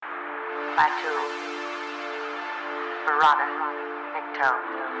Batu, Barada, Nikto.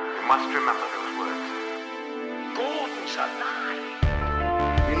 You must remember those words. Gordon's alive.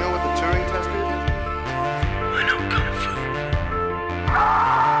 You know what the Turing test is? I know Kung Fu.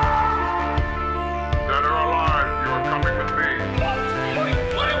 Dead or alive, you are coming with me.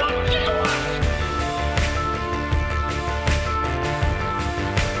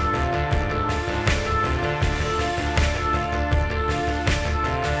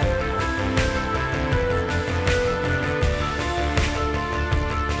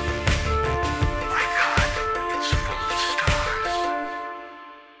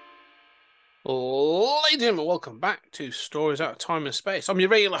 Ladies and gentlemen, welcome back to Stories Out of Time and Space. I'm your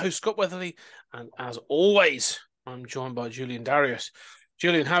regular host, Scott Weatherly, and as always, I'm joined by Julian Darius.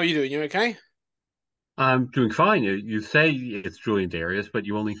 Julian, how are you doing? You okay? I'm doing fine. You say it's Julian Darius, but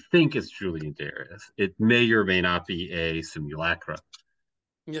you only think it's Julian Darius. It may or may not be a simulacra.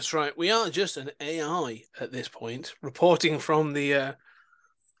 That's right. We are just an AI at this point, reporting from the...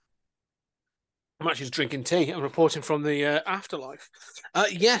 I'm actually just drinking tea and reporting from the afterlife.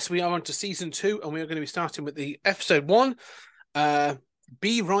 Yes, we are on to season 2, and we are going to be starting with the episode 1,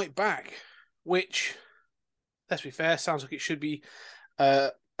 Be Right Back, which, let's be fair, sounds like it should be a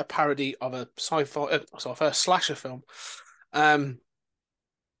parody of a a slasher film.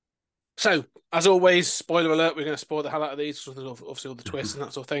 So, as always, spoiler alert, we're going to spoil the hell out of these, so there's obviously all the twists and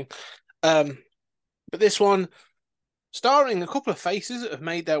that sort of thing. But this one, starring a couple of faces that have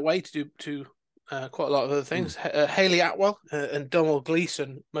made their way to quite a lot of other things. Hayley Atwell and Domhnall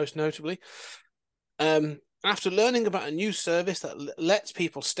Gleeson, most notably. After learning about a new service that lets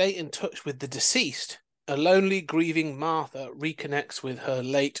people stay in touch with the deceased, a lonely, grieving Martha reconnects with her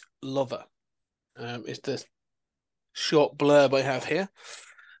late lover. Is the short blurb I have here.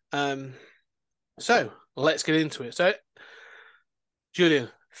 So, let's get into it. So, Julian,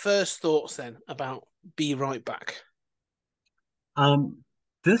 first thoughts then about Be Right Back.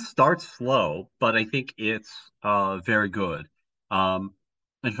 This starts slow, but I think it's very good.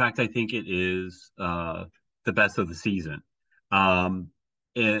 In fact, I think it is the best of the season. An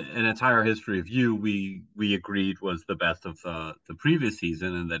entire history of you, we agreed was the best of the previous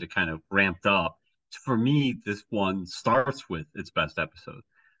season, and that it kind of ramped up. For me, this one starts with its best episode.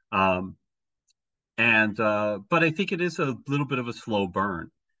 But I think it is a little bit of a slow burn,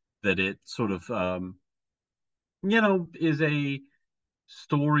 that it sort of is a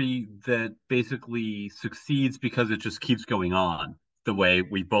story that basically succeeds because it just keeps going on, the way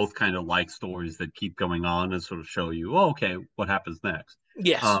we both kind of like stories that keep going on and sort of show you, oh, okay, what happens next.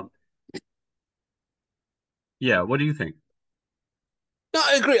 Yes. Yeah, what do you think? No,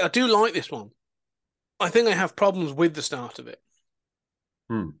 I agree. I do like this one. I think I have problems with the start of it.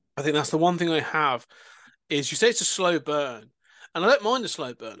 I think that's the one thing I have, is you say it's a slow burn, and I don't mind a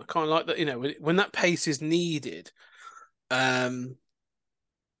slow burn. I kind of like that, when that pace is needed,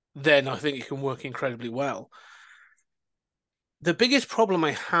 then I think it can work incredibly well. The biggest problem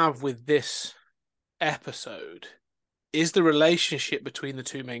I have with this episode is the relationship between the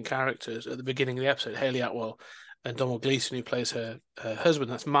two main characters at the beginning of the episode, Hayley Atwell and Domhnall Gleeson, who plays her husband.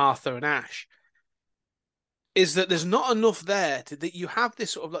 That's Martha and Ash. Is that there's not enough there that you have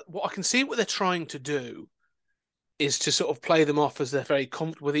this sort of like, what I can see what they're trying to do is to sort of play them off as they're very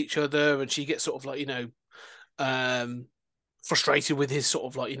comfortable with each other, and she gets sort of like, frustrated with his sort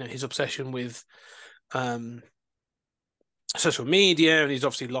of like, his obsession with social media, and he's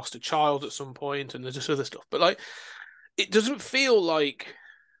obviously lost a child at some point, and there's just other stuff. But like, it doesn't feel like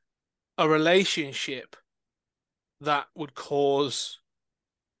a relationship that would cause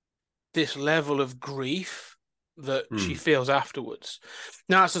this level of grief that she feels afterwards.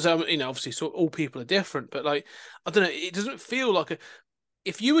 Now, that's obviously, so all people are different, but like, I don't know, it doesn't feel like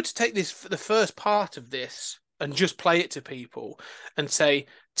if you were to take the first part of this and just play it to people and say,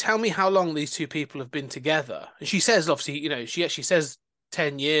 tell me how long these two people have been together. And she says, obviously, she actually says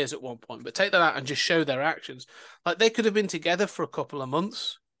 10 years at one point, but take that out and just show their actions. Like, they could have been together for a couple of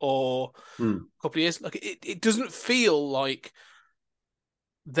months or a couple of years. Like, it doesn't feel like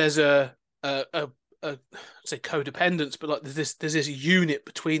there's a say codependence, but like there's this unit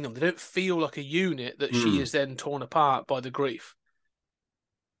between them. They don't feel like a unit that she is then torn apart by the grief.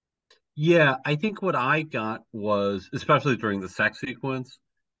 Yeah, I think what I got was, especially during the sex sequence,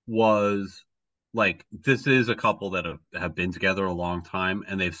 was like, this is a couple that have been together a long time,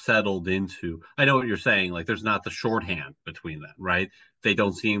 and they've settled into, I know what you're saying, like there's not the shorthand between them, right? They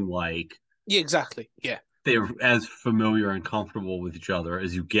don't seem like... Yeah, exactly. Yeah. They're as familiar and comfortable with each other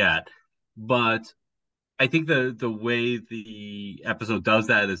as you get. But I think the way the episode does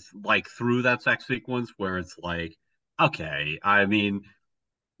that is like through that sex sequence where it's like, okay, I mean,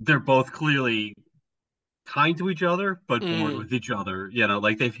 they're both clearly kind to each other, but bored Mm. with each other.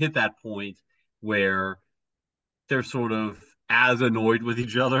 Like they've hit that point where they're sort of as annoyed with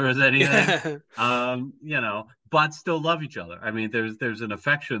each other as anything. Yeah. But still love each other. I mean, there's an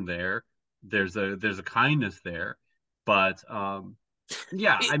affection there. There's a kindness there. But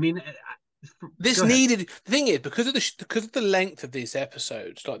yeah, It, I mean, this go ahead. needed the thing is because of the length of these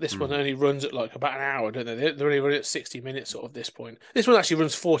episodes, like this one Mm, only runs at like about an hour, don't they? They're only running at 60 minutes sort of this point. This one actually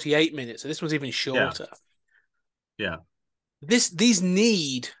runs 48 minutes, so this one's even yeah, shorter. yeah, These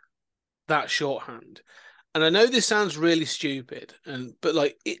need that shorthand. And I know this sounds really stupid, but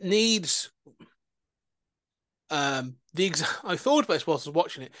like it needs I thought about this whilst I was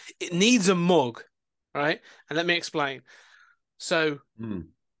watching it. It needs a mug, right? And let me explain. So mm,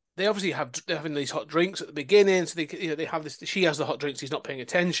 they obviously they're having these hot drinks at the beginning, so they have this. She has the hot drinks, he's not paying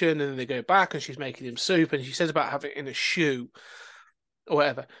attention, and then they go back and she's making him soup, and she says about having it in a shoe or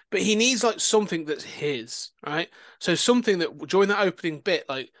whatever. But he needs like something that's his, right? So something that during that opening bit,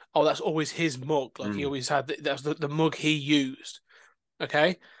 like, oh, that's always his mug, like he mm, always had. That's the mug he used,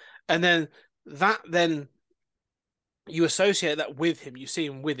 okay? And then you associate that with him, you see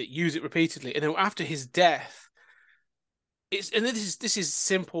him with it, use it repeatedly, and then after his death, this is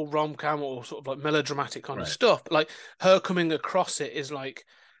simple rom com or sort of like melodramatic kind of right, stuff. But like her coming across it is like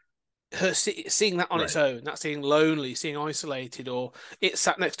her seeing that on its right. own, that seeing lonely, seeing isolated, or it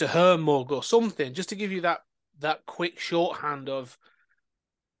sat next to her mug or something, just to give you that quick shorthand of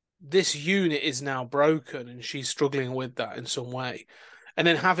this unit is now broken and she's struggling with that in some way. And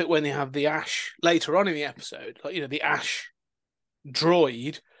then have it when they have the Ash later on in the episode, like the Ash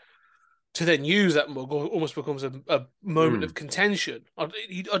droid to then use that mug almost becomes a moment Mm, of contention. I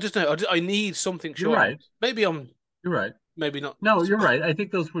just know I need something you're short. right. Maybe I'm You're right. maybe not. No, you're right. I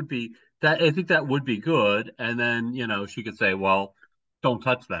think those would be that. I think that would be good. And then she could say, "Well, don't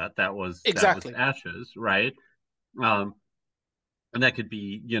touch that. That was Exactly. ashes, right?" Um, and that could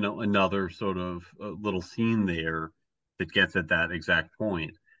be another sort of little scene there that gets at that exact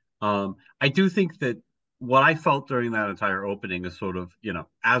point. I do think that what I felt during that entire opening is sort of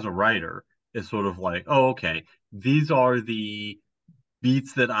as a writer is sort of like, oh, okay, these are the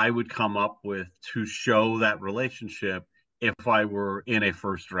beats that I would come up with to show that relationship if I were in a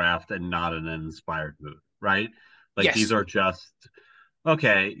first draft and not in an inspired mood, right? Like these Yes. are just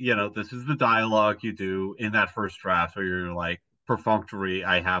okay, this is the dialogue you do in that first draft where you're like perfunctory,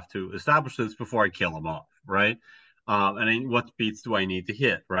 I have to establish this before I kill him off, right? And what beats do I need to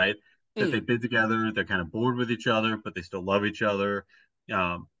hit, right? That Mm. they've been together, they're kind of bored with each other, but they still love each other.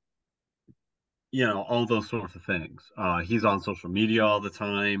 Um, all those sorts of things. He's on social media all the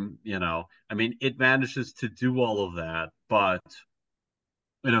time. I mean, it manages to do all of that, but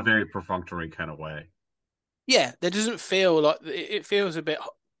in a very perfunctory kind of way. Yeah, there doesn't feel like it feels a bit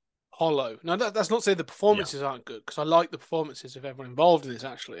hollow. Now that's not to say the Yeah. performances aren't good because I like the performances of everyone involved in this.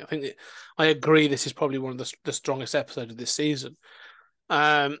 Actually, I think I agree this is probably one of the strongest episodes of this season.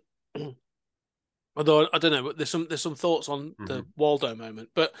 Um, although I don't know, but there's some thoughts on the Hmm. Waldo moment,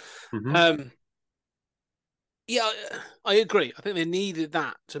 but Hmm. um, yeah, I agree. I think they needed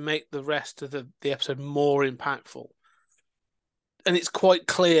that to make the rest of the episode more impactful, and it's quite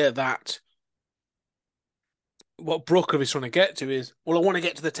clear that what Brooker is trying to get to is, well, I want to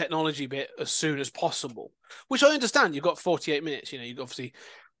get to the technology bit as soon as possible, which I understand. You've got 48 minutes. You obviously,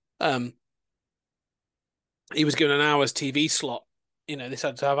 um, he was given an hour's TV slot. This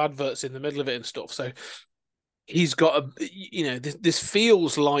had to have adverts in the middle of it and stuff. So he's got this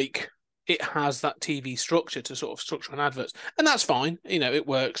feels like it has that TV structure to sort of structure an adverts, and that's fine. It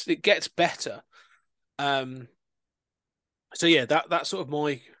works. It gets better. Um, so yeah, that's sort of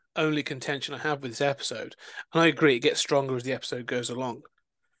my only contention I have with this episode, and I agree it gets stronger as the episode goes along.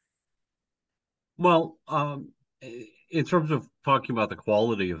 Well, in terms of talking about the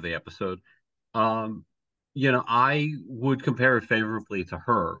quality of the episode, um, I would compare it favorably to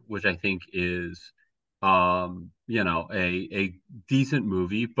Her, which I think is, a decent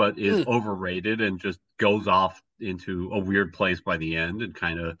movie, but is Mm, overrated and just goes off into a weird place by the end and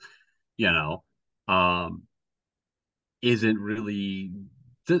kind of, you know, um, isn't really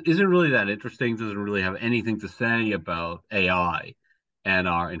isn't really that interesting. Doesn't really have anything to say about AI and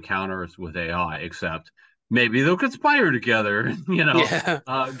our encounters with AI, except maybe they'll conspire together and yeah.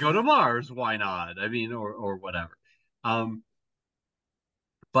 go to Mars. Why not? I mean, or whatever. Um,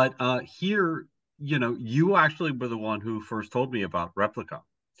 but here, you actually were the one who first told me about Replica.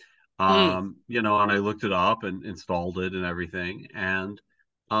 Mm, And I looked it up and installed it and everything. And,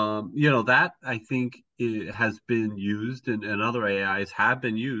 that I think it has been used and other AIs have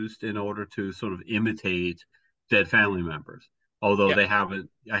been used in order to sort of imitate dead family members. Although Yeah. they haven't,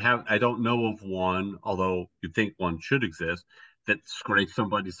 I don't know of one, although you think one should exist, that scrapes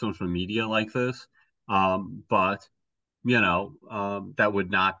somebody's social media like this. But that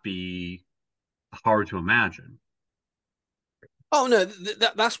would not be hard to imagine. Oh no,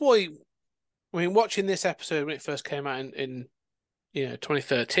 that's why. I mean, watching this episode when it first came out in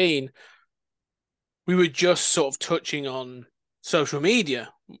 2013, we were just sort of touching on social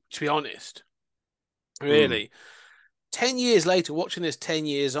media, to be honest. Mm, Really, 10 years later, watching this 10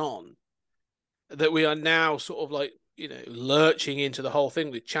 years on, that we are now sort of like lurching into the whole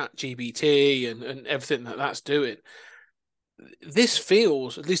thing with Chat GBT and everything that's doing. This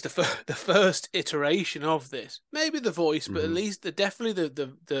feels, at least the first iteration of this, maybe the voice, but at hmm least definitely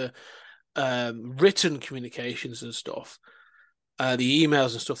the written communications and stuff, the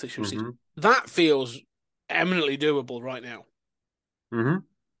emails and stuff that she received, hmm that feels eminently doable right now. hmm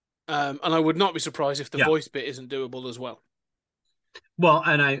And I would not be surprised if the Yeah. voice bit isn't doable as well. Well,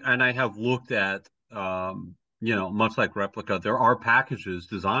 and I have looked at, much like Replica, there are packages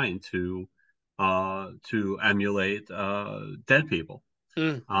designed to emulate dead people.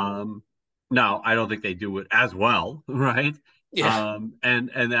 Mm, Um, Now, I don't think they do it as well, right? yeah.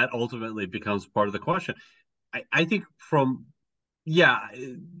 And that ultimately becomes part of the question. I think yeah,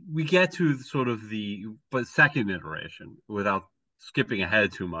 we get to sort of but second iteration without skipping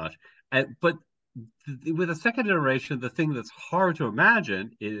ahead too much. But with a second iteration, the thing that's hard to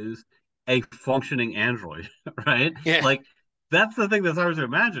imagine is a functioning android, right? Yeah. Like that's the thing that's hard to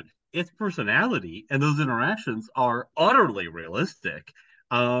imagine. Its personality and those interactions are utterly realistic.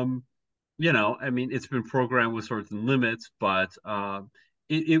 I mean, it's been programmed with certain limits, but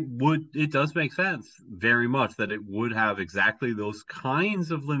it does make sense very much that it would have exactly those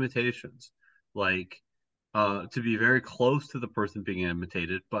kinds of limitations, like to be very close to the person being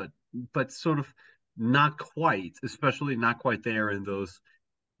imitated, but sort of not quite, especially not quite there in those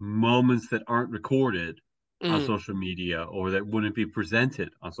moments that aren't recorded on Mm. social media or that wouldn't be presented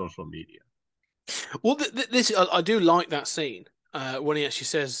on social media. Well, this I do like that scene when he actually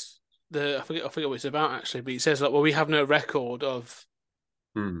says I forget what it's about actually, but he says like, well, we have no record of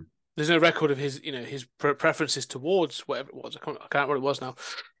Hmm. there's no record of his preferences towards whatever it was. I can't remember what it was now.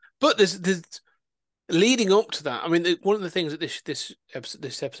 But there's leading up to that. I mean, one of the things that this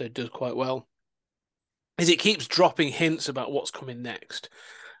episode does quite well is it keeps dropping hints about what's coming next.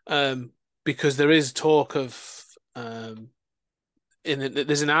 Because there is talk of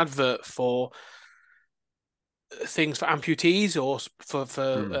there's an advert for things for amputees or for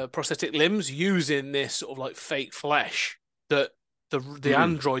Hmm. prosthetic limbs using this sort of like fake flesh that the Hmm.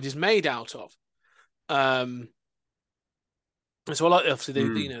 android is made out of. Um, and so I like obviously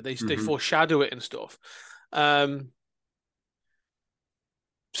Hmm. they Hmm. foreshadow it and stuff. Um,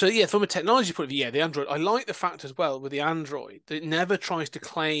 so yeah, from a technology point of view, yeah, the android. I like the fact as well with the android that it never tries to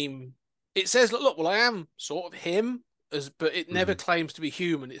claim. It says, look, well, I am sort of him, but it never Hmm. claims to be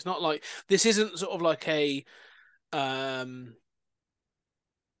human. It's not like this isn't sort of like um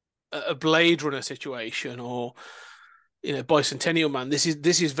a Blade Runner situation or Bicentennial Man. This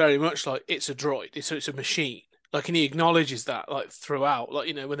is very much like it's a droid. It's a machine. Like, and he acknowledges that like throughout,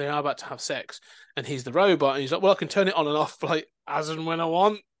 like when they are about to have sex, and he's the robot, and he's like, well, I can turn it on and off like as and when I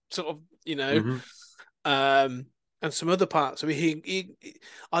want, sort of, Hmm. um, and some other parts. I mean,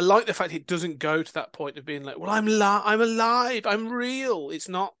 I like the fact it doesn't go to that point of being like, well, I'm alive, I'm real. It's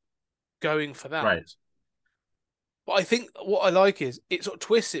not going for that. Right. But I think what I like is it sort of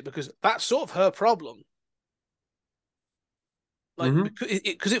twists it because that's sort of her problem. Like Hmm.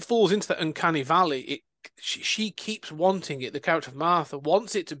 because it falls into that uncanny valley. She keeps wanting it. The character of Martha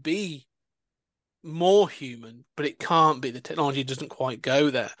wants it to be more human, but it can't be. The technology doesn't quite go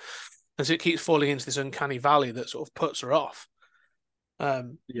there, and so it keeps falling into this uncanny valley that sort of puts her off.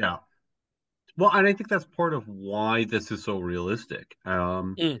 Yeah. Well, and I think that's part of why this is so realistic.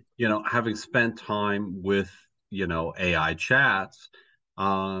 Mm, Having spent time with, AI chats,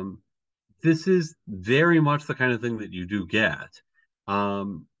 this is very much the kind of thing that you do get.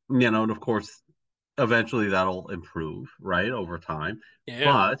 And of course, eventually that'll improve, right, over time. yeah.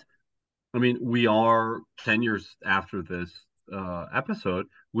 But I mean, we are 10 years after this episode,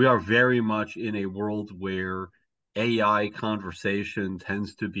 we are very much in a world where AI conversation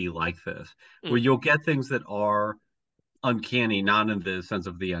tends to be like this, where Mm, you'll get things that are uncanny, not in the sense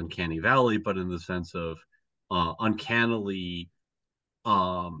of the uncanny valley, but in the sense of uncannily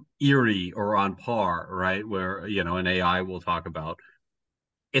eerie or on par, right? Where, an AI will talk about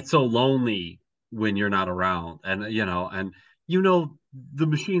it's so lonely when you're not around, and the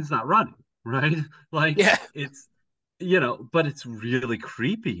machine's not running, right? Like yeah. it's but it's really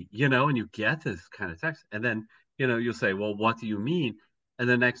creepy, and you get this kind of text, and then you'll say, well, what do you mean? And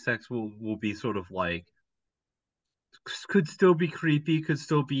the next text will be sort of like, could still be creepy, could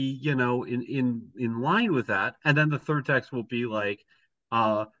still be, in line with that. And then the third text will be like,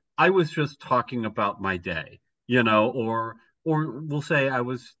 I was just talking about my day, or we'll say I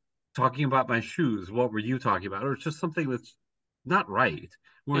was talking about my shoes. What were you talking about? Or it's just something that's not right,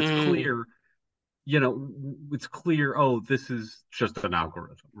 where it's clear, it's clear, oh, this is just an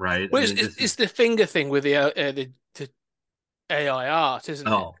algorithm, right? Well, it's the finger thing with the AI art, isn't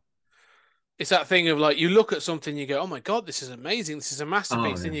it? Oh, It's that thing of like, you look at something, you go, oh my God, this is amazing. This is a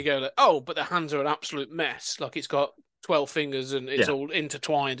masterpiece. yeah. And you go like, oh, but the hands are an absolute mess. Like it's got 12 fingers and it's Yeah. all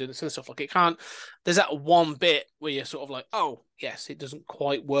intertwined and stuff. Like it can't, there's that one bit where you're sort of like, oh yes, it doesn't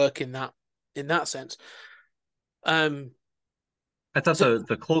quite work in that sense. I thought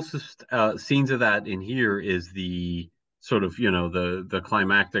the closest scenes of that in here is the sort of, the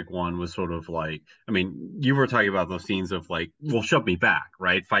climactic one was sort of like, I mean, you were talking about those scenes of like, well, shove me back,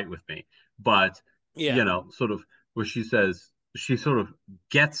 right? Fight with me. But, yeah, sort of where she says, she sort of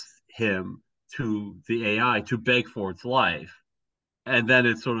gets him to the AI to beg for its life. And then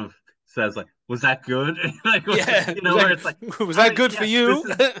it sort of says like, was that good? Like, yeah. where it's like, was that good for you?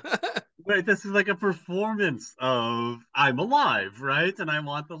 Right, this is like a performance of I'm alive, right? And I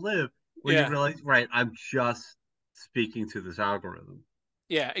want to live. When Yeah. you realize, right, I'm just speaking to this algorithm.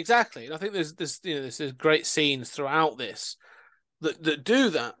 Yeah, exactly. And I think there's great scenes throughout this that do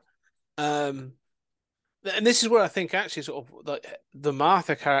that. And this is where I think actually sort of like the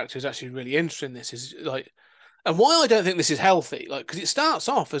Martha character is actually really interesting. This is like, and why I don't think this is healthy, like because it starts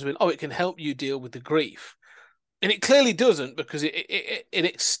off as it can help you deal with the grief, and it clearly doesn't because it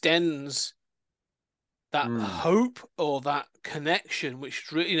extends that hope or that connection,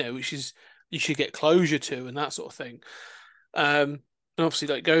 which which is you should get closure to and that sort of thing. And obviously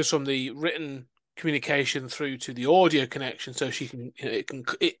that goes from the written communication through to the audio connection, so she can it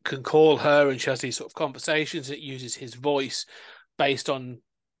can call her and she has these sort of conversations. It uses his voice based on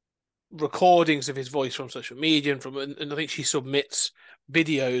recordings of his voice from social media and I think she submits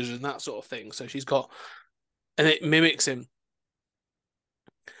videos and that sort of thing. So she's got, and it mimics him.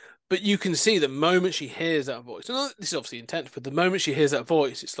 But you can see the moment she hears that voice, and this is obviously intentional, but the moment she hears that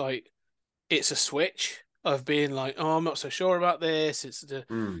voice, it's like it's a switch of being like, oh, I'm not so sure about this.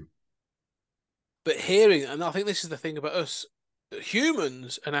 But hearing, and I think this is the thing about us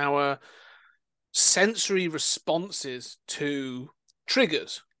humans and our sensory responses to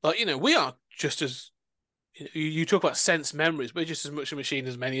triggers. Like, we are just as, you talk about sense memories, we're just as much a machine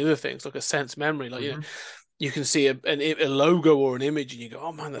as many other things, like a sense memory. Like, you can see a logo or an image and you go,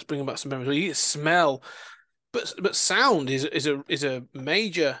 oh man, that's bringing back some memories. Well, you get smell, but sound is a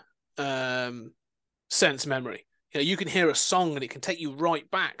major sense memory. You can hear a song and it can take you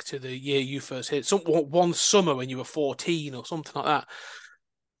right back to the year you first heard one summer when you were 14 or something like that.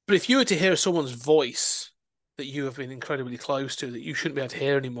 But if you were to hear someone's voice that you have been incredibly close to, that you shouldn't be able to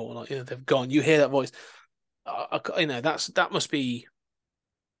hear anymore, like they've gone, you hear that voice, that must be,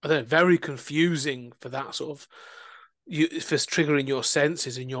 I don't know, very confusing for that sort of for triggering your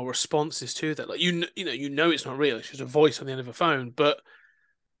senses and your responses to that. Like it's not real; it's just a voice on the end of a phone, but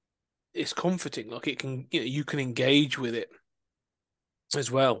it's comforting. Like it can, you can engage with it as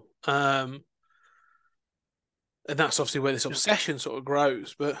well. And that's obviously where this obsession sort of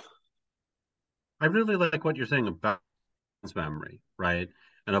grows. But I really like what you're saying about memory, right?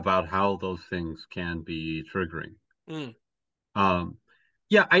 And about how those things can be triggering.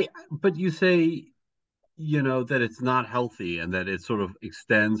 But you say, that it's not healthy and that it sort of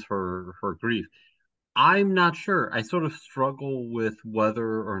extends her grief. I'm not sure. I sort of struggle with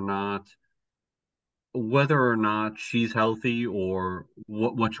whether or not she's healthy or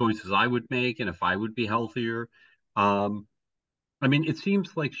what choices I would make and if I would be healthier. I mean, it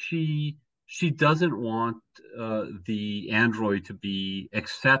seems like she doesn't want the android to be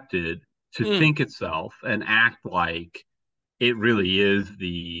accepted to think itself and act like it really is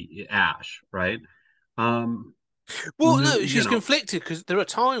the Ash, right? Well, no, she's conflicted because there are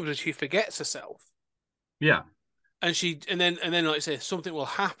times when she forgets herself. Yeah. And then like I say, something will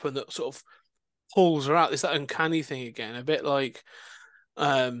happen that sort of pulls her out. It's that uncanny thing again, a bit like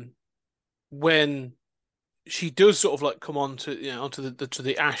when she does sort of like come onto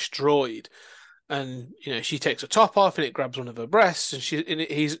the Ash droid, and she takes her top off and it grabs one of her breasts, and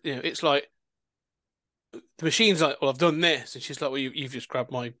it's like the machine's like, well, I've done this, and she's like, well, you've just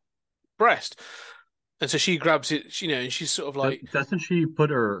grabbed my breast. And so she grabs it, and she's sort of like, doesn't she put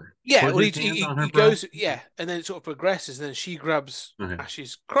her? Yeah, well, he goes, yeah, and then it sort of progresses, and then she grabs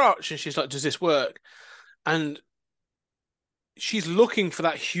Ash's crotch, and she's like, "Does this work?" And she's looking for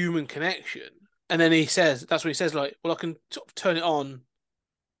that human connection, And then that's what he says, like, well, I can sort of turn it on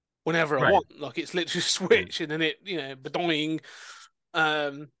whenever I Right. want. Like, it's literally a switch, and then it, badoing.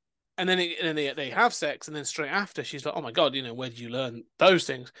 And then they have sex, and then straight after, she's like, oh my God, where did you learn those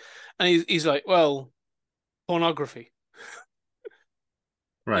things? And he's like, well, pornography.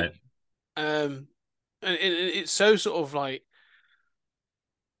 Right. And it's so sort of like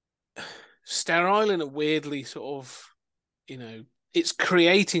sterile in a weirdly sort of, it's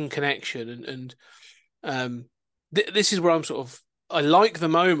creating connection, and this is where I'm sort of, I like the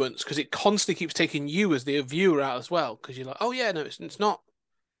moments because it constantly keeps taking you as the viewer out as well, because you're like, oh yeah, no, it's not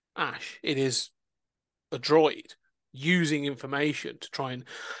Ash, it is a droid using information to try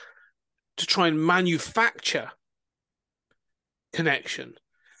and manufacture connection.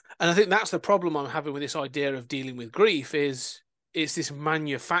 And I think that's the problem I'm having with this idea of dealing with grief is it's this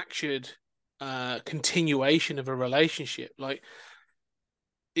manufactured continuation of a relationship. Like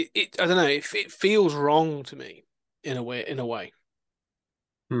it I don't know, it feels wrong to me in a way.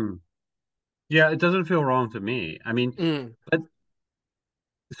 Yeah, it doesn't feel wrong to me. I mean, but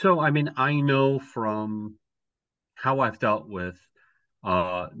so I mean, I know from how I've dealt with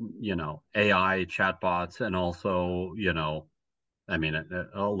AI chatbots and also, I mean,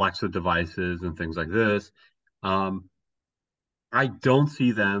 Alexa devices and things like this. Um, I don't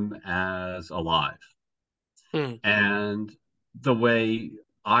see them as alive. And the way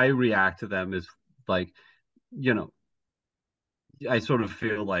I react to them is like, you know, I sort of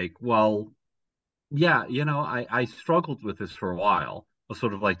feel like, well, yeah, I struggled with this for a while.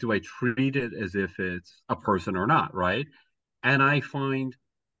 Sort of like, do I treat it as if it's a person or not, right? And I find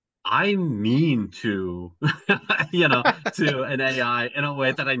I'm mean to, to an AI in a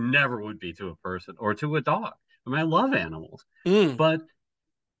way that I never would be to a person or to a dog. I mean, I love animals, but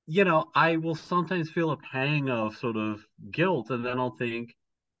I will sometimes feel a pang of sort of guilt, and then I'll think,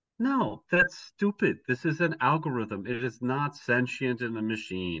 no, that's stupid. This is an algorithm. It is not sentient in a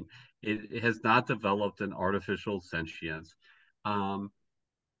machine. It has not developed an artificial sentience.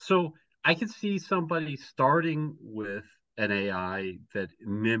 So I could see somebody starting with an AI that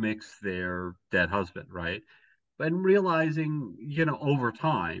mimics their dead husband, right? And realizing, over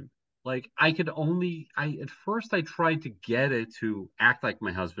time, like at first I tried to get it to act like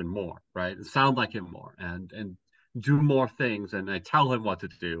my husband more, right? And sound like him more and do more things. And I tell him what to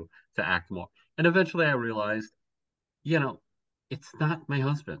do to act more. And eventually I realized, it's not my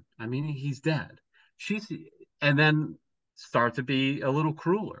husband. I mean, he's dead. And then start to be a little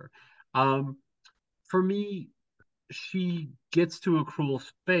crueler. For me, she gets to a cruel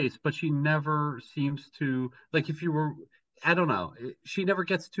space, but she never seems to, like, I don't know, she never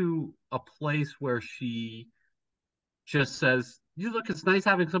gets to a place where she just says, you look, it's nice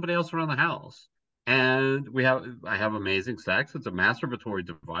having somebody else around the house. And I have amazing sex. It's a masturbatory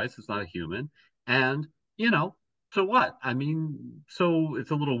device. It's not a human. And, so what? I mean, so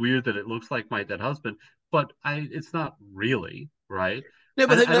it's a little weird that it looks like my dead husband, but it's not really, right? No,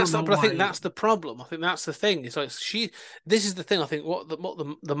 but I don't know I think why. that's the problem. I think that's the thing. It's like this is the thing. I think what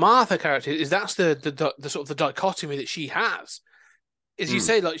the Martha character is, that's the sort of the dichotomy that she has. Is you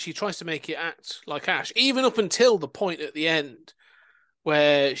say, like, she tries to make it act like Ash, even up until the point at the end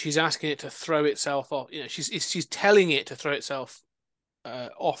where she's asking it to throw itself off. She's telling it to throw itself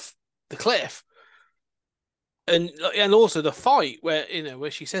off the cliff. And also the fight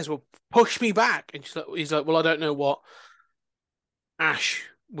where she says, well, push me back, and he's like, well, I don't know what Ash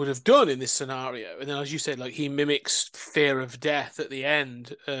would have done in this scenario. And then, as you said, like, he mimics fear of death at the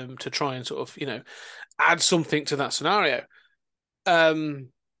end to try and sort of add something to that scenario. All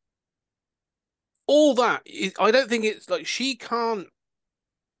that I don't think it's like she can't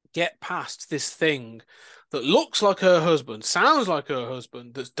get past this thing that looks like her husband, sounds like her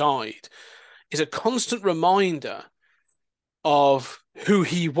husband that's died, is a constant reminder of who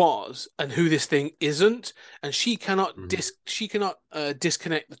he was and who this thing isn't, and she cannot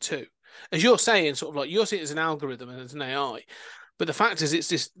disconnect the two. As you're saying, sort of like, you're seeing it as an algorithm and as an AI, but the fact is,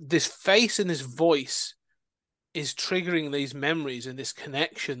 it's this face and this voice is triggering these memories and this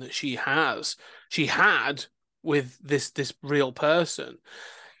connection that she had with this real person.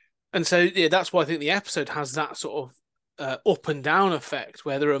 And so, yeah, that's why I think the episode has that sort of up and down effect,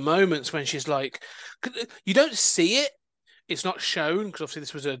 where there are moments when she's like, you don't see it, it's not shown, because obviously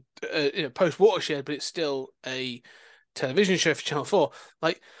this was a post Watershed, but it's still a television show for Channel 4.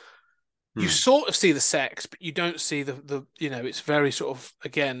 Like, you sort of see the sex, but you don't see the it's very sort of,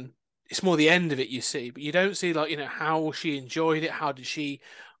 again, it's more the end of it you see, but you don't see, like, how she enjoyed it. How did she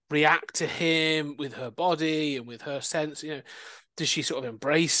react to him with her body and with her sense? Does she sort of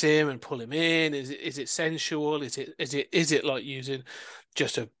embrace him and pull him in? Is it sensual? Is it like using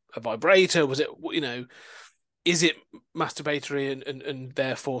just a a vibrator? Was it, is it masturbatory and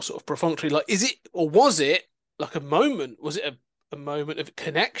therefore sort of perfunctory? Like, is it, or was it like a moment? Was it a moment of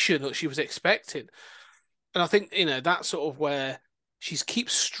connection that she was expecting? And I think, that's sort of where she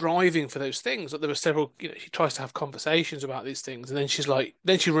keeps striving for those things. Like there were several, she tries to have conversations about these things, and then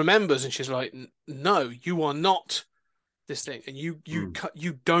then she remembers, and she's like, no, you are not this thing, and you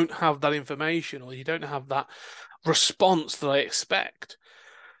don't have that information, or you don't have that response that I expect.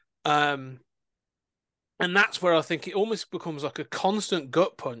 And that's where I think it almost becomes like a constant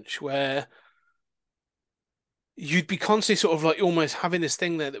gut punch, where you'd be constantly sort of like almost having this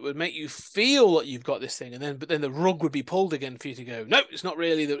thing there that would make you feel that you've got this thing, but then the rug would be pulled again for you to go, no, it's not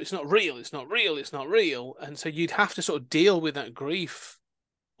really, it's not real, it's not real, it's not real. And so you'd have to sort of deal with that grief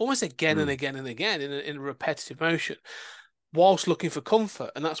almost again and again and again in a repetitive motion, whilst looking for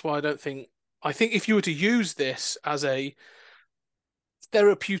comfort. And that's why I think if you were to use this as a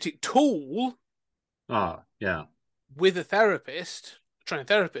therapeutic tool, with a therapist, trained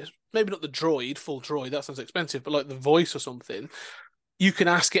therapist, maybe not the full droid, that sounds expensive, but like the voice or something, you can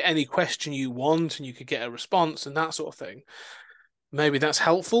ask it any question you want and you could get a response and that sort of thing. Maybe that's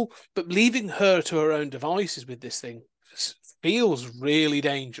helpful, but leaving her to her own devices with this thing feels really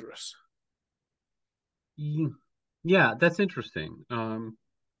dangerous. Yeah, that's interesting.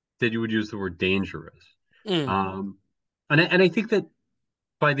 That you would use the word dangerous. And I think that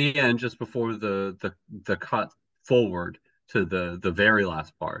by the end, just before the cut forward to the very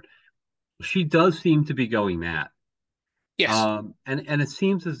last part, she does seem to be going mad. Yes. And it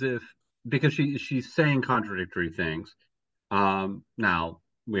seems as if, because she's saying contradictory things. Now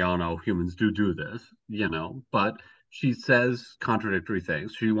we all know humans do this, but she says contradictory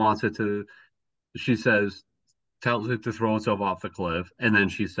things. She says, tells it to throw itself off the cliff, and then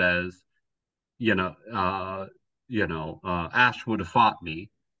she says, Ash would have fought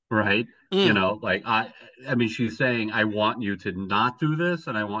me, right? I mean, she's saying, I want you to not do this,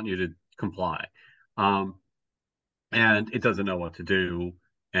 and I want you to comply. And it doesn't know what to do,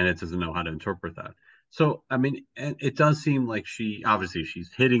 and it doesn't know how to interpret that. So, I mean, it does seem like she's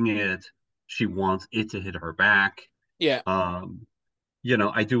hitting it. She wants it to hit her back. Yeah.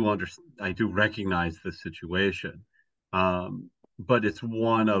 I do recognize this situation. But it's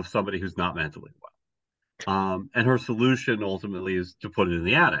one of somebody who's not mentally well. And her solution ultimately is to put it in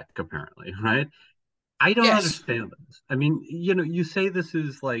the attic, apparently, right? I don't understand this. I mean, you say this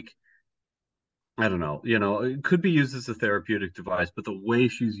is like, I don't know, it could be used as a therapeutic device, but the way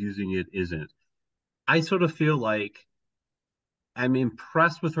she's using it isn't. I sort of feel like I'm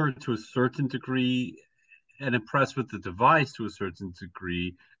impressed with her to a certain degree and impressed with the device to a certain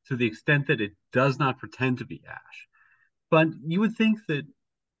degree, to the extent that it does not pretend to be Ash. But you would think that,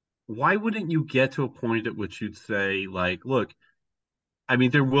 why wouldn't you get to a point at which you'd say, like, look, I mean,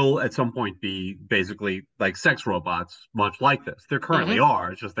 there will at some point be basically like sex robots much like this. There currently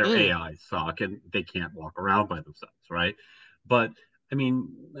are. It's just their AI suck and they can't walk around by themselves, right? But I mean,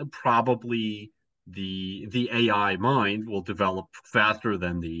 probably the AI mind will develop faster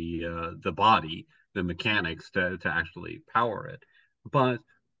than the body, the mechanics to actually power it. But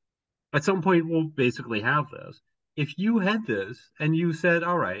at some point, we'll basically have this. If you had this and you said,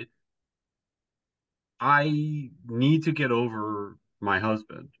 all right, I need to get over my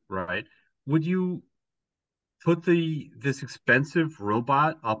husband, right? Would you put this expensive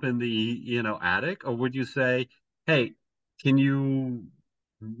robot up in the attic, or would you say, hey, can you,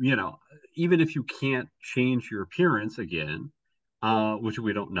 even if you can't change your appearance again, which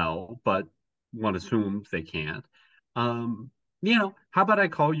we don't know, but one assumes they can't, how about I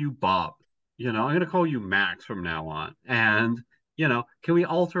call you Bob? I'm going to call you Max from now on. And, can we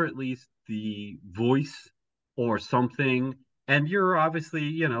alter at least the voice or something? And you're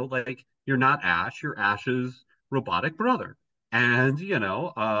obviously, like, you're not Ash, you're Ash's robotic brother. And,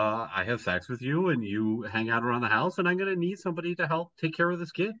 I have sex with you and you hang out around the house, and I'm going to need somebody to help take care of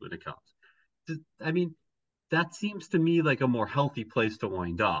this kid when it comes. I mean, that seems to me like a more healthy place to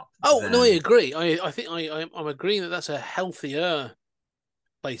wind up. Oh, no, I agree. I think I'm agreeing that that's a healthier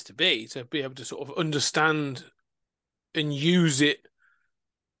place to be able to sort of understand and use it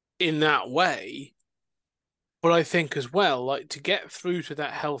in that way. But I think as well, like, to get through to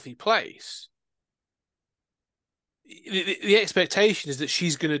that healthy place, the expectation is that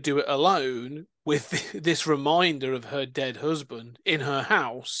she's going to do it alone with this reminder of her dead husband in her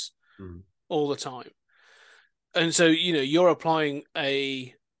house all the time. And so, you're applying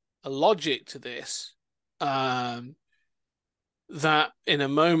a logic to this, that in a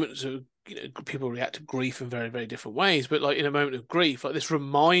moment of, people react to grief in very, very different ways, but like in a moment of grief, like this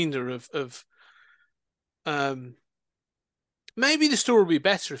reminder of Maybe the story would be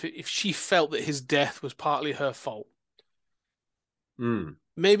better if she felt that his death was partly her fault. Mm.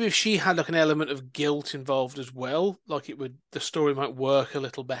 Maybe if she had like an element of guilt involved as well, like the story might work a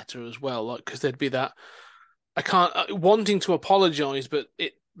little better as well. Like, because there'd be that, I can't, wanting to apologize, but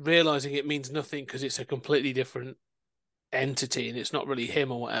realizing it means nothing because it's a completely different entity and it's not really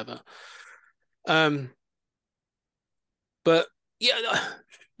him or whatever. But yeah,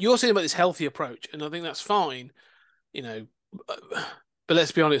 you're saying about this healthy approach, and I think that's fine, you know. But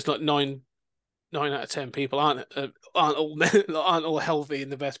let's be honest, like nine out of 10 people aren't all healthy in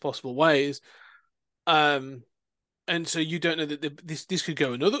the best possible ways. And so you don't know that this could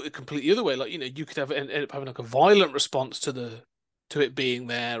go another completely other way. Like, you know, you could end up having like a violent response to it being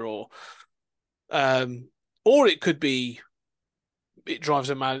there, or it could be it drives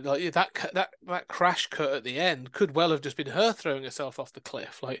her mad. Like that crash cut at the end could well have just been her throwing herself off the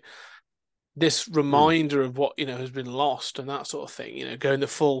cliff. Like this reminder of what, you know, has been lost and that sort of thing, you know, going the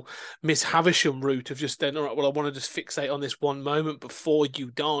full Miss Havisham route of just then, all right, well, I want to just fixate on this one moment before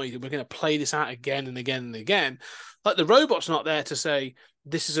you died, and we're going to play this out again and again and again. Like the robot's not there to say,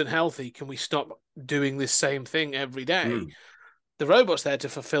 this isn't healthy, can we stop doing this same thing every day? The robot's there to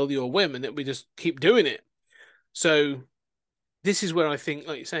fulfill your whim, and that we just keep doing it. So this is where I think,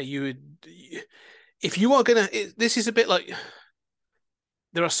 like you say, you would, if you are going to, this is a bit like,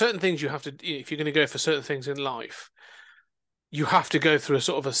 there are certain things you have to, if you're going to go for certain things in life, you have to go through a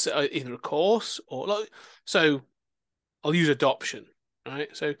sort of either a course or like, so I'll use adoption, right?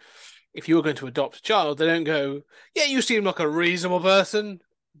 So if you're going to adopt a child, they don't go, yeah, you seem like a reasonable person,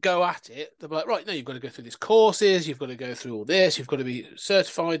 go at it. They're like, right, no, you've got to go through these courses, you've got to go through all this, you've got to be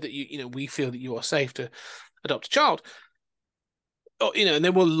certified that you know, we feel that you are safe to adopt a child. Or, you know, and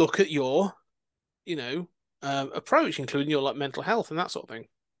then we'll look at your, you know, approach, including your like mental health and that sort of thing.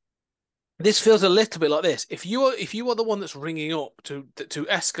 This feels a little bit like this. If you are the one that's ringing up to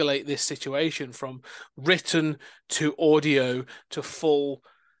escalate this situation from written to audio to full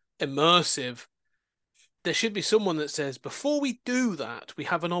immersive, there should be someone that says, before we do that, we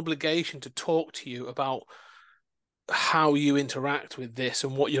have an obligation to talk to you about how you interact with this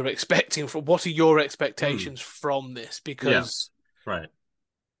and what you're expecting from, what are your expectations from this, because right,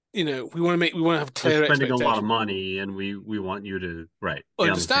 you know, we want to have clear You're spending a lot of expectations. money, and we want you to be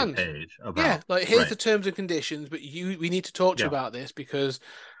Understand. on the same page about, Yeah, like here's the terms and conditions, but we need to talk to you about this because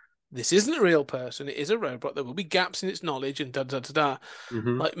this isn't a real person, it is a robot. There will be gaps in its knowledge and da da da da.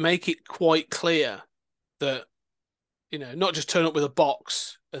 Like, make it quite clear that, you know, not just turn up with a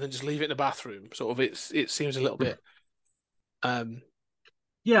box and then just leave it in the bathroom. Sort of, it seems a little bit.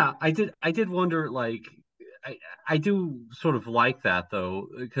 Yeah, I did wonder, like, I do sort of like that though,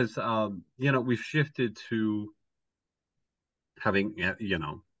 because you know, we've shifted to having, you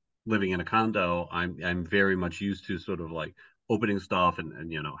know, living in a condo. I'm very much used to sort of like opening stuff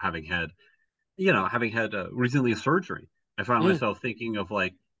and you know, having had recently a surgery. I found myself thinking of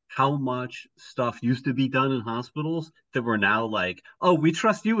like how much stuff used to be done in hospitals that we're now like, oh, we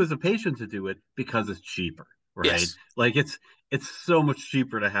trust you as a patient to do it because it's cheaper, right? Yes. Like it's so much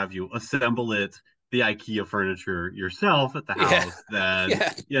cheaper to have you assemble it, the IKEA furniture yourself at the house than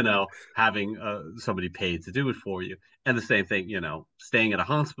you know, having somebody paid to do it for you. And the same thing, you know, staying at a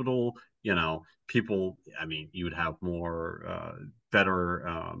hospital, you know, people, I mean, you would have more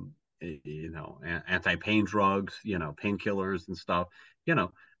better you know, anti-pain drugs, you know, painkillers and stuff, you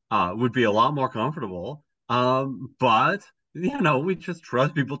know, would be a lot more comfortable. But you know, we just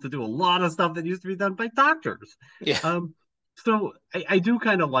trust people to do a lot of stuff that used to be done by doctors. Yeah. So I do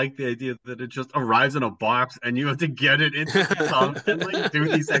kind of like the idea that it just arrives in a box and you have to get it into the cup and like do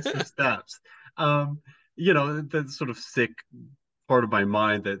these extra steps. You know, that's sort of sick part of my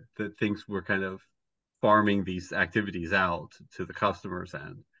mind that thinks we're kind of farming these activities out to the customers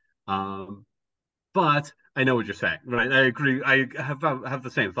end. But I know what you're saying, right? I agree. I have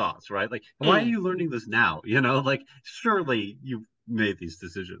the same thoughts, right? Like, why are you learning this now? You know, like surely you've made these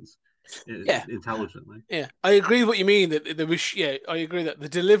decisions intelligently. Yeah, I agree with what you mean. That there was, I agree that the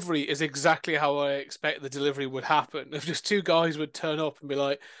delivery is exactly how I expect the delivery would happen. If just two guys would turn up and be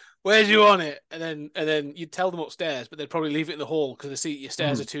like, "Where do you want it?" and then you'd tell them upstairs, but they'd probably leave it in the hall because the seat your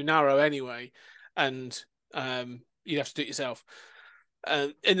stairs are too narrow anyway, and you'd have to do it yourself.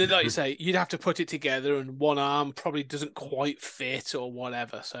 And then, like you say, you'd have to put it together, and one arm probably doesn't quite fit or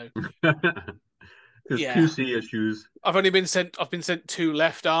whatever. So. There's QC issues. I've been sent two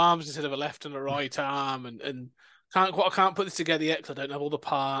left arms instead of a left and a right arm, and I can't put this together yet because I don't have all the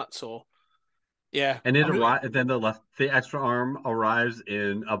parts. Or and then the extra arm arrives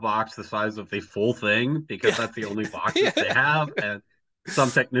in a box the size of the full thing because that's the only box that they have. And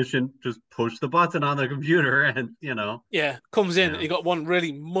some technician just pushed the button on the computer and Yeah, comes in and yeah. you got one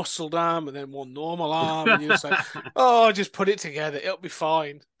really muscled arm and then one normal arm, and you just like, oh, just put it together, it'll be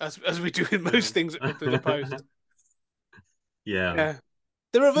fine, as we do in most things that come through the post. Yeah. Yeah,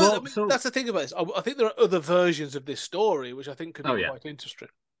 there are. I Well, mean, so that's the thing about this. I think there are other versions of this story which I think could be oh yeah. quite interesting.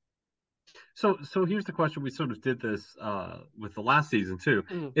 So here's the question. We sort of did this with the last season too.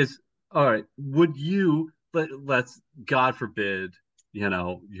 Mm. Is all right, would you let's God forbid,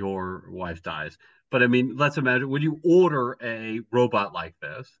 your wife dies. But I mean, let's imagine, would you order a robot like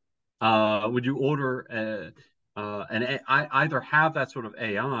this? Would you order either have that sort of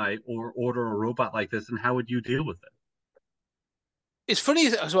AI or order a robot like this, and how would you deal with it? It's funny,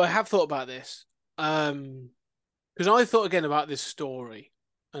 so I have thought about this, because I thought again about this story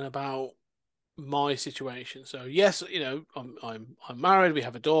and about my situation. So yes, I'm married, we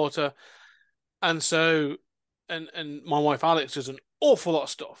have a daughter, and so and my wife Alex does an awful lot of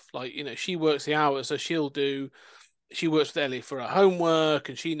stuff. Like, she works the hours, so she works with Ellie for her homework,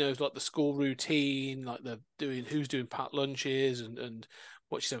 and she knows like the school routine, like who's doing packed lunches and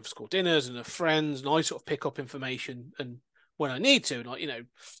what she's having for school dinners and her friends, and I sort of pick up information and when I need to, like,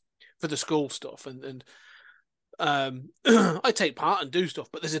 for the school stuff and I take part and do stuff,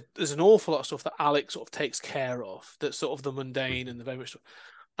 but there's an awful lot of stuff that Alex sort of takes care of. That's sort of the mundane and the very much stuff.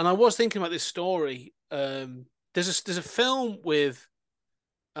 And I was thinking about this story. There's a film with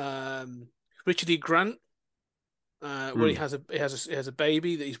Richard E. Grant where he Hmm. has a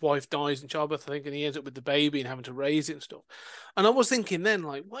baby that his wife dies in childbirth, I think, and he ends up with the baby and having to raise it and stuff. And I was thinking then,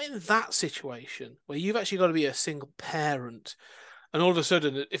 like, what in that situation where you've actually got to be a single parent, and all of a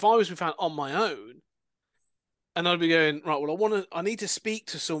sudden, if I was found on my own, and I'd be going, right, well, I need to speak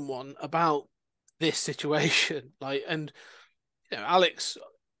to someone about this situation, like, and Alex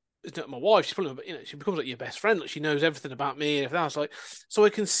is not my wife. She's probably, she becomes like your best friend. Like, she knows everything about me and everything else. Like, so I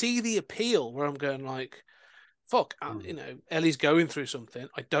can see the appeal where I'm going like, fuck, Hmm. Ellie's going through something.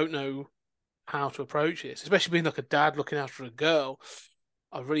 I don't know how to approach this, especially being like a dad looking after a girl.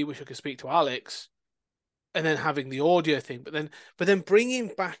 I really wish I could speak to Alex, and then having the audio thing, but then bringing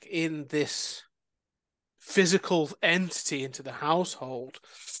back in this physical entity into the household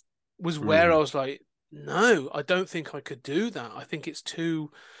was where I Hmm. was like, no, I don't think I could do that. I think it's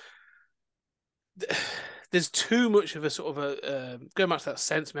too. There's too much of a sort of a going back to that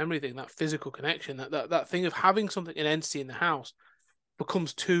sense memory thing, that physical connection, that thing of having something, an entity in the house,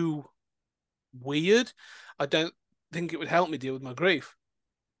 becomes too weird. I don't think it would help me deal with my grief.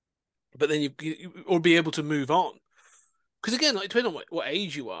 But then you or be able to move on, because again, like, depending on what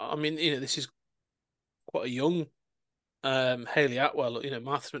age you are. I mean, this is quite a young Haley Atwell.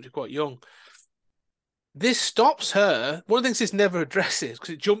 Martha's meant to be quite young. This stops her. One of the things this never addresses,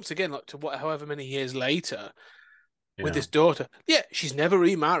 because it jumps again like to however many years later with Yeah. this daughter. Yeah, she's never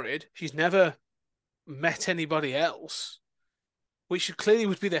remarried. She's never met anybody else, which clearly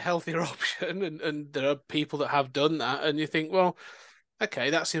would be the healthier option. And there are people that have done that, and you think, well, okay,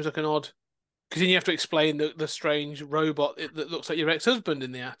 that seems like an odd. Because then you have to explain the strange robot that looks like your ex-husband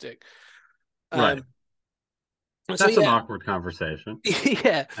in the attic. Right. Um, and so That's an yeah, awkward conversation.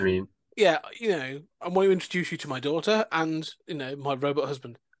 yeah, I mean, yeah, I want to introduce you to my daughter and my robot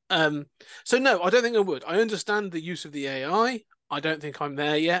husband. So no, I don't think I would. I understand the use of the AI. I don't think I'm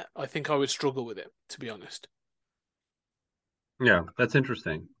there yet. I think I would struggle with it, to be honest. yeah, that's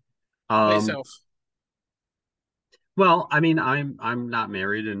interesting. By Um, yourself. well, I mean, I'm not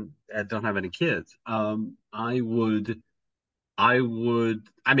married and I don't have any kids. I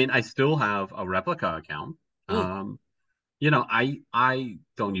mean, I still have a replica account. Mm, I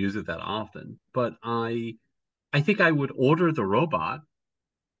don't use it that often, but I think I would order the robot,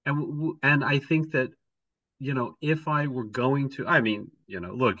 and I think that if I were going to, I mean,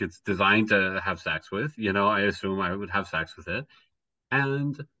 look, it's designed to have sex with. I assume I would have sex with it,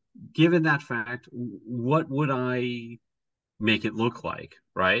 and given that fact, what would I make it look like,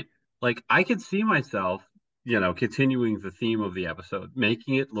 right? Like I could see myself, continuing the theme of the episode,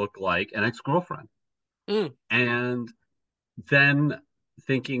 making it look like an ex-girlfriend. mm, And then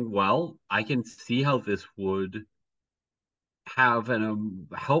thinking, well, I can see how this would have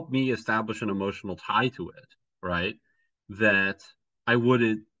help me establish an emotional tie to it, right? That I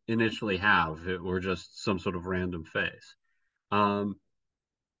wouldn't initially have if it were just some sort of random face. Um,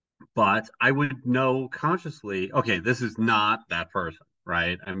 but I would know consciously, okay, this is not that person,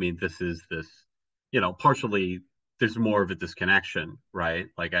 right? I mean, this is this, partially there's more of a disconnection, right?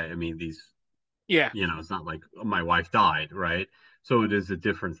 Like, I mean, yeah. it's not like my wife died, right? So it is a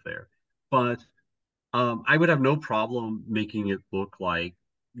difference there. But I would have no problem making it look like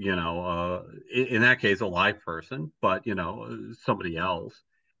in that case, a live person, but somebody else.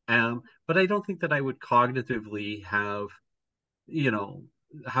 But I don't think that I would cognitively you know,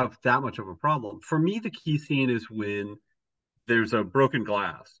 have that much of a problem. For me, the key scene is when there's a broken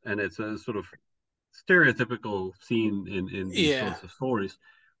glass, and it's a sort of stereotypical scene in these Yeah. sorts of stories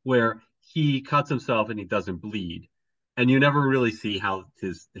where he cuts himself and he doesn't bleed. And you never really see how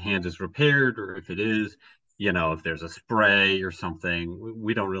his hand is repaired or if it is, if there's a spray or something.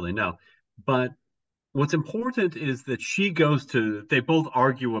 We don't really know. But what's important is that they both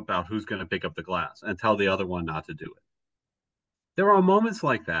argue about who's going to pick up the glass and tell the other one not to do it. There are moments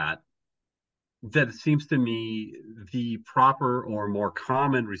like that it seems to me the proper or more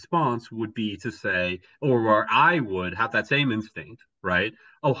common response would be to say, or where I would have that same instinct, right?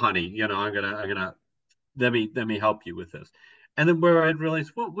 Oh, honey, I'm gonna let me help you with this. And then where I'd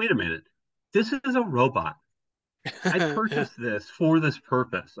realize, well, wait a minute, this is a robot. I Yeah. purchased this for this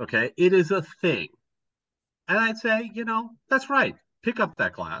purpose. Okay. It is a thing. And I'd say, that's right. Pick up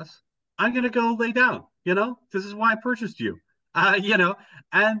that glass. I'm gonna go lay down. This is why I purchased you.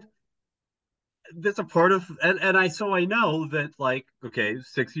 And that's a part of and I know that, like, okay,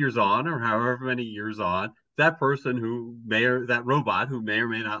 6 years on or however many years on, that person that robot who may or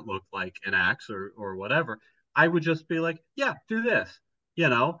may not look like an axe or whatever, I would just be like, yeah, do this, you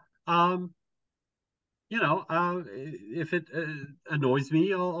know um if it annoys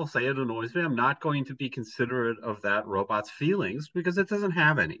me, I'll say it annoys me. I'm not going to be considerate of that robot's feelings because it doesn't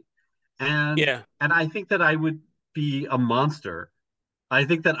have any. and Yeah. and I think that I would be a monster. I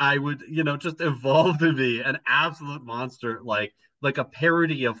think that I would, just evolve to be an absolute monster, like a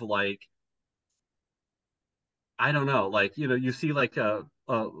parody of, like, I don't know, like, you see like a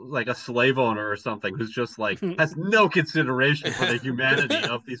slave owner or something who's just like has no consideration for the humanity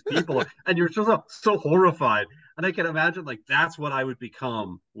of these people, and you're just so horrified. And I can imagine, like, that's what I would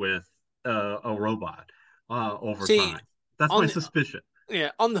become with a robot over See, time. That's my on suspicion.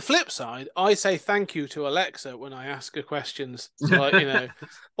 yeah, on the flip side, I say thank you to Alexa when I ask her questions to, like,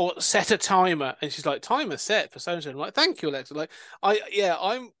 or set a timer, and she's like, timer set for so and so. I'm like, thank you, Alexa. Like,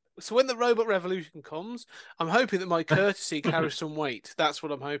 I'm so when the robot revolution comes, I'm hoping that my courtesy carries some weight. That's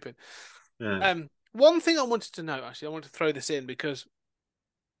what I'm hoping. Yeah. One thing I wanted to know, actually, I want to throw this in because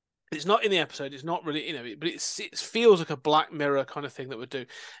it's not in the episode. It's not really, but it feels like a Black Mirror kind of thing that would do.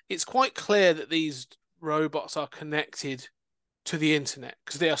 It's quite clear that these robots are connected to the internet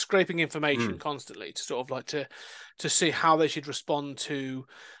because they are scraping information Mm. constantly to sort of like to see how they should respond to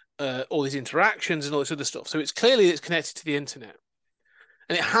all these interactions and all this other stuff. So it's connected to the internet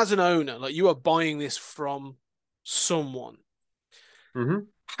and it has an owner. Like, you are buying this from someone. Hmm.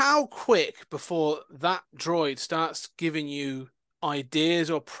 How quick before that droid starts giving you ideas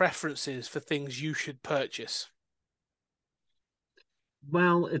or preferences for things you should purchase?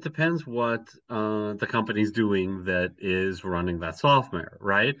 Well, it depends what the company's doing that is running that software,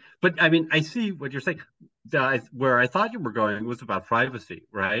 right? But I mean, I see what you're saying. Where I thought you were going was about privacy,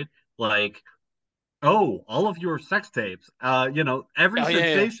 right? Like, oh, all of your sex tapes, every Oh yeah,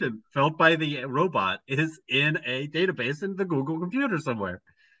 yeah. sensation felt by the robot is in a database in the Google computer somewhere.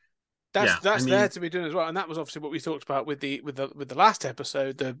 That's Yeah, I that's there mean, to be done as well, and that was obviously what we talked about with the last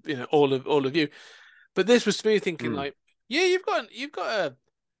episode. The all of you. But this was to me thinking mm, like, yeah, you've got a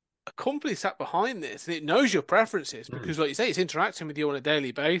company sat behind this, and it knows your preferences mm. because, like you say, it's interacting with you on a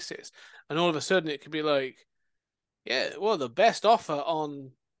daily basis. And all of a sudden, it could be like, yeah, well, the best offer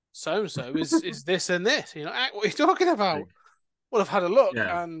on so and so is this and this. What are you talking Like, about? Well, I've had a look,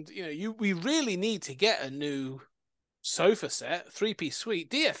 yeah, and we really need to get a new sofa set, 3-piece suite.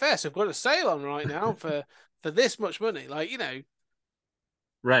 DFS have got a sale on right now for this much money. Like,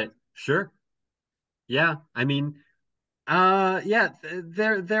 right, sure, yeah. I mean, yeah,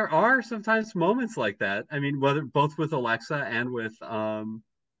 there are sometimes moments like that. I mean, whether both with Alexa and with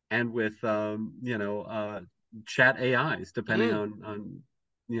chat AIs, depending mm,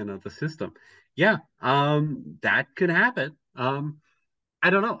 on the system. Yeah, that could happen. I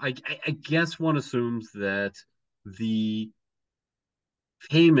don't know. I guess one assumes that the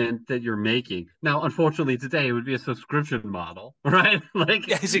payment that you're making now, unfortunately, today it would be a subscription model, right? Like,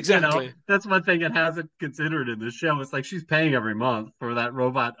 yes, exactly. that's one thing it hasn't considered in the show. It's like she's paying every month for that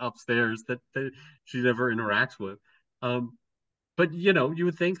robot upstairs that she never interacts with. But you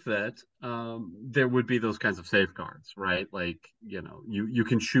would think that there would be those kinds of safeguards, right? Like, you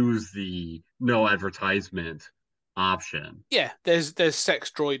can choose the no advertisement option. Yeah, there's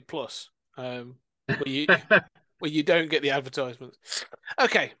Sex Droid Plus, where you don't get the advertisements.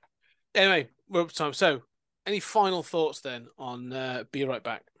 Okay. Anyway, we're up to time. So, any final thoughts then on Be Right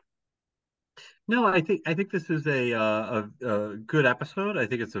Back? No, I think this is a good episode. I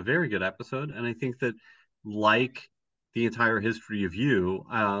think it's a very good episode, and I think that like the entire history of you,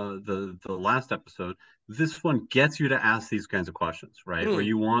 the last episode, this one gets you to ask these kinds of questions, right? Where Mm,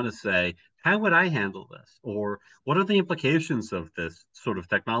 you want to say, how would I handle this, or what are the implications of this sort of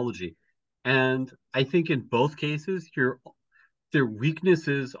technology? And I think in both cases, their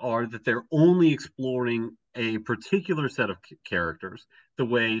weaknesses are that they're only exploring a particular set of characters, the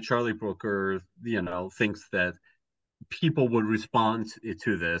way Charlie Brooker, thinks that people would respond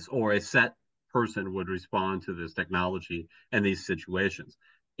to this, or a set person would respond to this technology and these situations.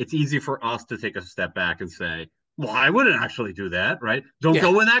 It's easy for us to take a step back and say, well, I wouldn't actually do that, right? Don't yeah.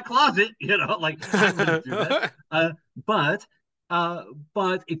 go in that closet, like I wouldn't do that. But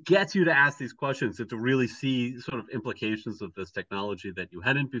but it gets you to ask these questions and to really see sort of implications of this technology that you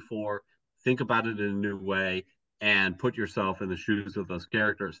hadn't before, think about it in a new way, and put yourself in the shoes of those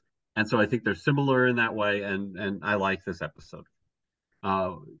characters. And so I think they're similar in that way, and I like this episode.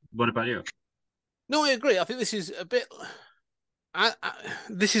 Uh, what about you? No, I agree. I think this is a bit.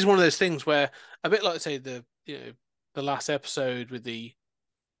 This is one of those things where a bit like say the last episode with the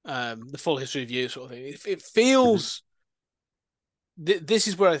full history of you sort of thing. It Mhm. feels this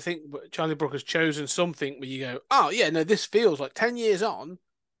is where I think Charlie Brooker's chosen something where you go, oh yeah, no, this feels like 10 years on.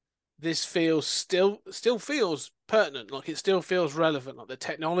 This feels still feels pertinent, like it still feels relevant. Like the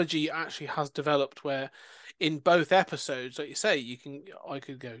technology actually has developed where in both episodes, like you say, I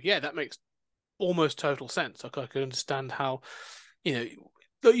could go, yeah, that makes almost total sense. Like I could understand how, you know,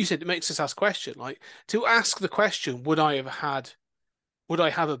 like you said, it makes us ask question. Like to ask the question, would I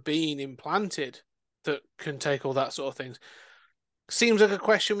have a bean implanted that can take all that sort of things? Seems like a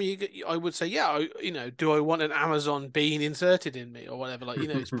question where I would say, yeah, do I want an Amazon bean inserted in me or whatever? Like,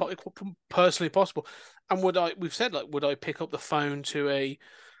 it's personally possible. And we've said, like, would I pick up the phone to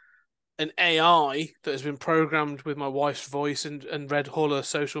an AI that has been programmed with my wife's voice and read all her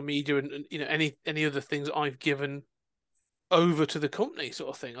social media and any other things I've given over to the company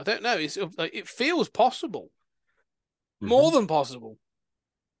sort of thing? I don't know. It's like, it feels possible, more Mhm. than possible.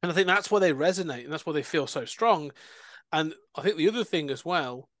 And I think that's why they resonate and that's why they feel so strong. And I think the other thing as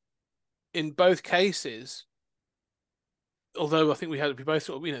well, in both cases, although I think we both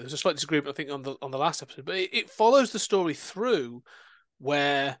sort of, there's a slight disagreement I think on the last episode, but it follows the story through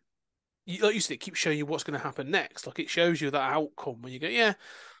where, like you said, it keeps showing you what's going to happen next. Like it shows you that outcome when you go, yeah,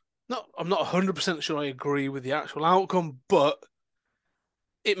 I'm not 100% sure I agree with the actual outcome, but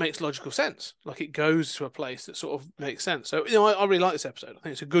it makes logical sense. Like it goes to a place that sort of makes sense. So I really like this episode. I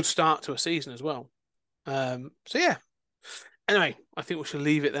think it's a good start to a season as well. So yeah. Anyway, I think we should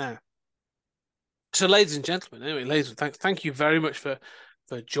leave it there. So, ladies and gentlemen, thank you very much for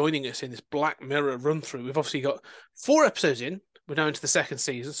joining us in this Black Mirror run through. We've obviously got 4 episodes in. We're now into the second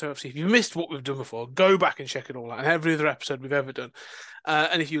season. So, obviously, if you missed what we've done before, go back and check it all out and every other episode we've ever done.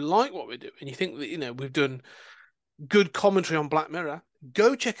 And if you like what we do and you think that we've done good commentary on Black Mirror,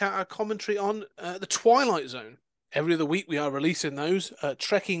 go check out our commentary on the Twilight Zone. Every other week we are releasing those,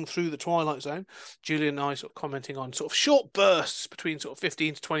 trekking through the Twilight Zone. Julian and I sort of commenting on sort of short bursts between sort of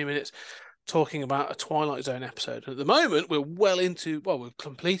 15 to 20 minutes, talking about a Twilight Zone episode. And at the moment, we've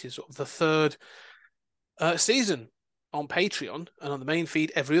completed sort of the third season on Patreon, and on the main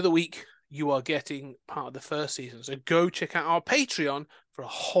feed every other week you are getting part of the first season. So go check out our Patreon for a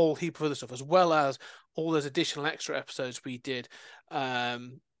whole heap of other stuff, as well as all those additional extra episodes we did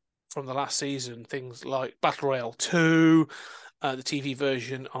from the last season, things like Battle Royale 2, the TV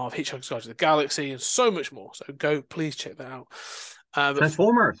version of Hitchhiker's Guide to the Galaxy, and so much more. So please check that out.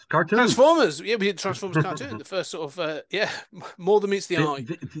 Transformers cartoon. Transformers, yeah, we did Transformers cartoon. The first sort of, more than meets the eye.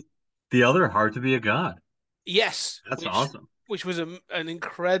 The other, Hard to Be a God. Yes, That's awesome. Which was an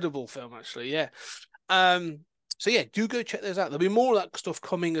incredible film, actually. Yeah. So yeah, do go check those out. There'll be more of that stuff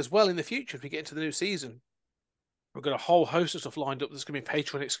coming as well in the future if we get into the new season. We've got a whole host of stuff lined up that's going to be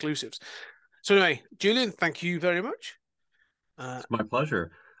Patreon exclusives. So anyway, Julian, thank you very much. It's my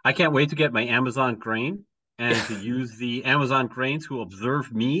pleasure. I can't wait to get my Amazon Grain and to use the Amazon Grain to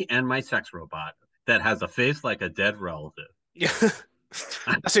observe me and my sex robot that has a face like a dead relative. Yeah,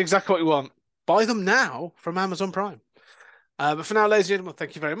 that's exactly what we want. Buy them now from Amazon Prime. But for now, ladies and gentlemen,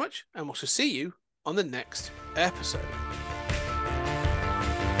 thank you very much, and we'll see you on the next episode.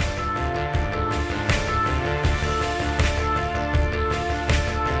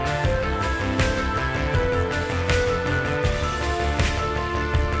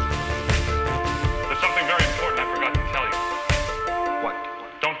 There's something very important I forgot to tell you. What?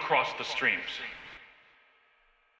 Don't cross the streams.